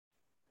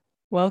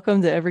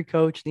Welcome to Every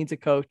Coach Needs a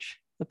Coach,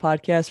 the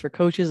podcast for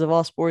coaches of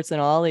all sports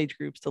and all age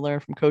groups to learn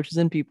from coaches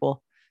and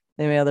people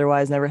they may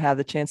otherwise never have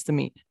the chance to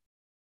meet.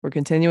 We're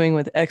continuing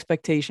with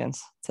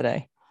expectations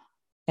today.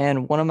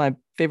 And one of my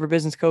favorite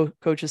business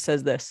coaches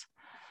says this: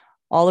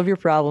 all of your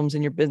problems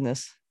in your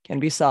business can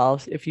be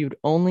solved if you'd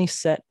only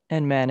set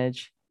and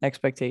manage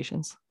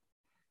expectations.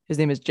 His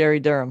name is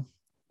Jerry Durham.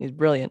 He's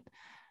brilliant.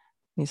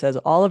 He says,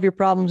 all of your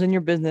problems in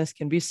your business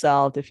can be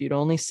solved if you'd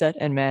only set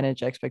and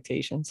manage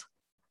expectations.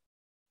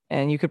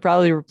 And you could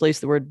probably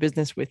replace the word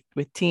business with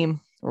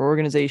team or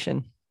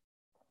organization.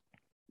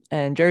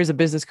 And Jerry's a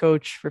business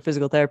coach for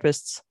physical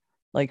therapists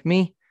like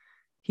me.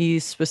 He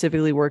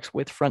specifically works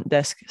with front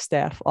desk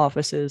staff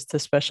offices to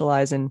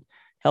specialize in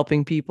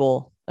helping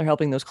people or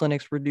helping those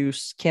clinics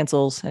reduce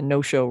cancels and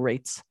no-show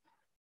rates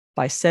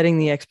by setting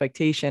the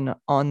expectation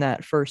on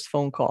that first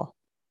phone call,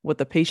 what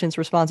the patient's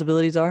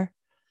responsibilities are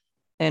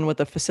and what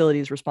the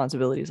facility's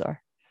responsibilities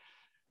are.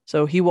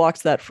 So he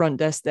walks that front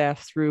desk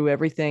staff through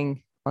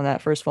everything on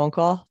that first phone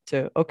call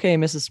to, okay,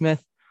 Mrs.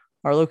 Smith,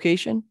 our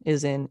location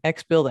is in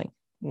X building.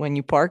 When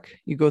you park,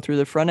 you go through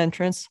the front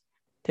entrance,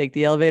 take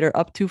the elevator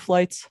up 2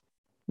 flights,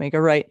 make a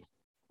right.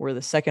 We're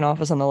the second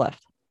office on the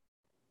left.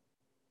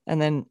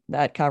 And then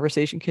that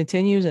conversation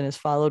continues and is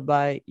followed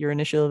by your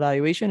initial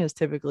evaluation is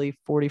typically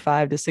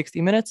 45 to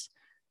 60 minutes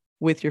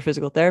with your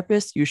physical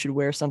therapist. You should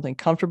wear something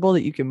comfortable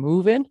that you can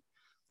move in.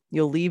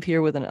 You'll leave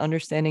here with an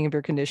understanding of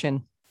your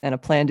condition and a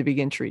plan to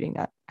begin treating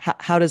that.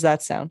 How does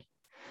that sound?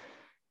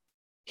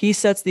 He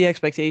sets the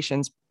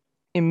expectations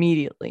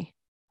immediately.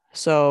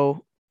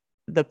 So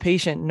the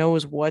patient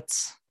knows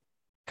what's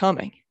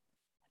coming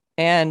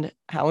and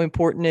how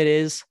important it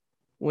is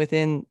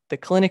within the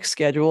clinic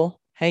schedule.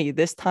 Hey,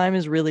 this time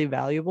is really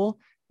valuable.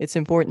 It's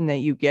important that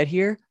you get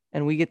here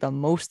and we get the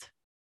most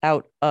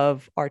out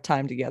of our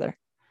time together.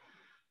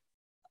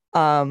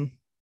 I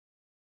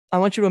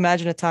want you to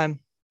imagine a time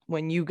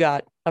when you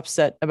got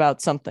upset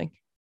about something.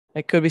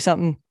 It could be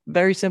something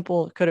very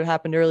simple. It could have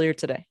happened earlier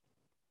today.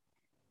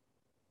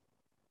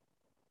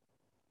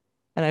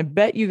 And I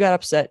bet you got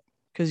upset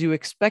because you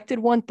expected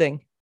one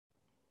thing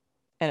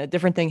and a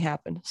different thing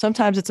happened.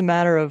 Sometimes it's a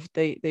matter of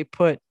they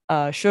put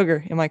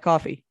sugar in my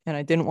coffee and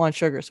I didn't want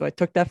sugar. So I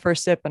took that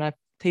first sip and I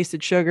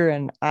tasted sugar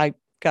and I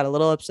got a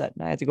little upset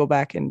and I had to go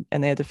back and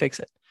they had to fix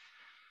it.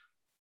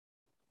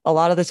 A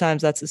lot of the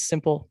times that's as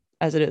simple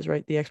as it is,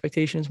 right? The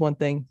expectation is one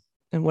thing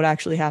and what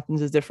actually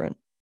happens is different.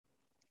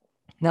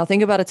 Now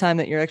think about a time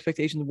that your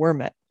expectations were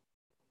met.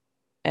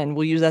 And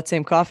we'll use that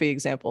same coffee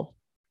example,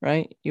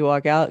 right? You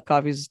walk out,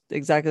 coffee's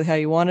exactly how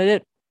you wanted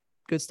it.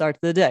 Good start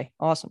to the day.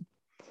 Awesome.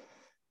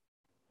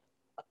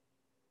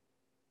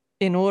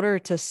 In order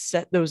to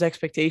set those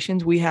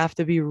expectations, we have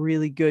to be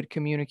really good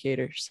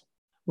communicators.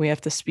 We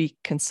have to speak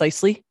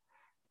concisely.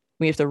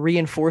 We have to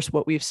reinforce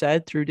what we've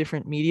said through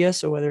different media.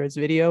 So whether it's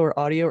video or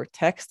audio or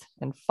text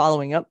and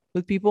following up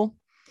with people.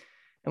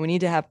 And we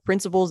need to have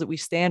principles that we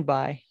stand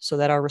by so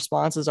that our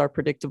responses are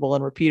predictable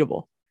and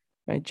repeatable,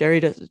 right?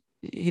 Jerry does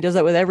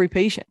that with every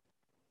patient,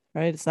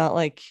 right? It's not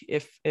like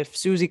if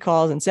Susie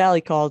calls and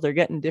Sally calls, they're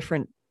getting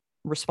different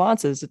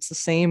responses. It's the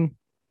same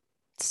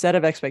set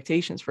of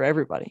expectations for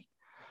everybody.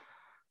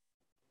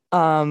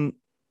 When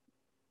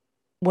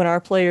our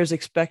players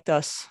expect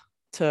us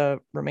to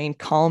remain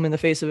calm in the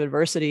face of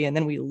adversity and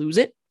then we lose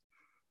it,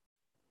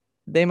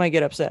 they might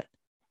get upset,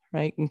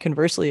 right? And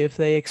conversely, if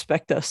they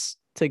expect us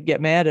to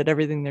get mad at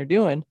everything they're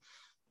doing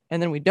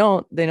and then we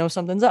don't, they know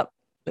something's up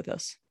with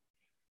us.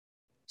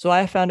 So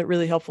I found it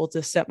really helpful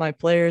to set my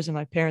players and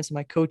my parents and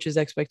my coaches'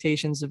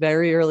 expectations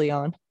very early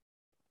on.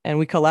 And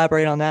we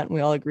collaborate on that and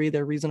we all agree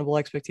they're reasonable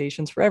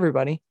expectations for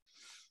everybody.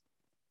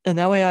 And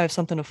that way I have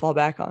something to fall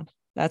back on.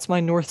 That's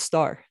my North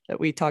Star that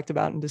we talked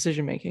about in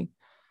decision making.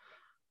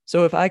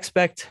 So if I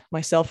expect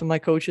myself and my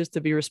coaches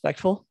to be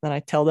respectful, then I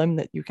tell them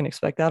that you can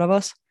expect that of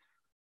us.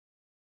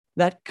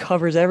 That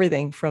covers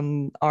everything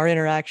from our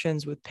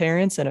interactions with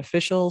parents and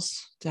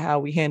officials to how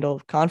we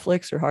handle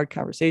conflicts or hard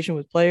conversation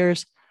with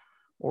players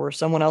or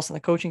someone else on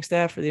the coaching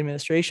staff or the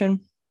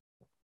administration.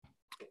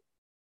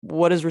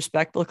 What does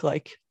respect look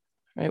like?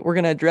 Right? We're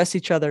going to address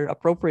each other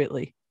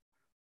appropriately.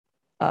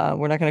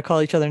 We're not going to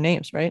call each other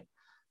names, right?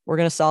 We're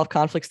going to solve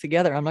conflicts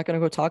together. I'm not going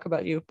to go talk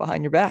about you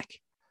behind your back.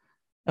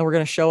 And we're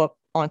going to show up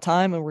on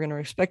time and we're going to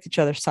respect each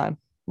other's time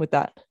with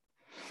that.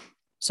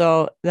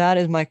 So that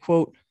is my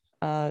quote,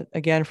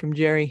 again, from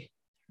Jerry,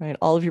 right?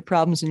 All of your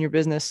problems in your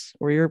business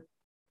or your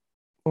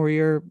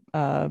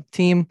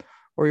team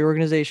or your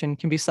organization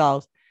can be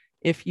solved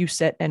if you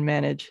set and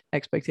manage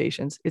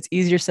expectations. It's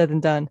easier said than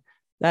done.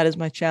 That is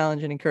my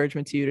challenge and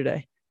encouragement to you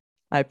today.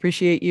 I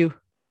appreciate you.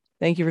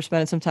 Thank you for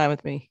spending some time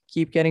with me.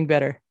 Keep getting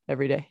better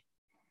every day.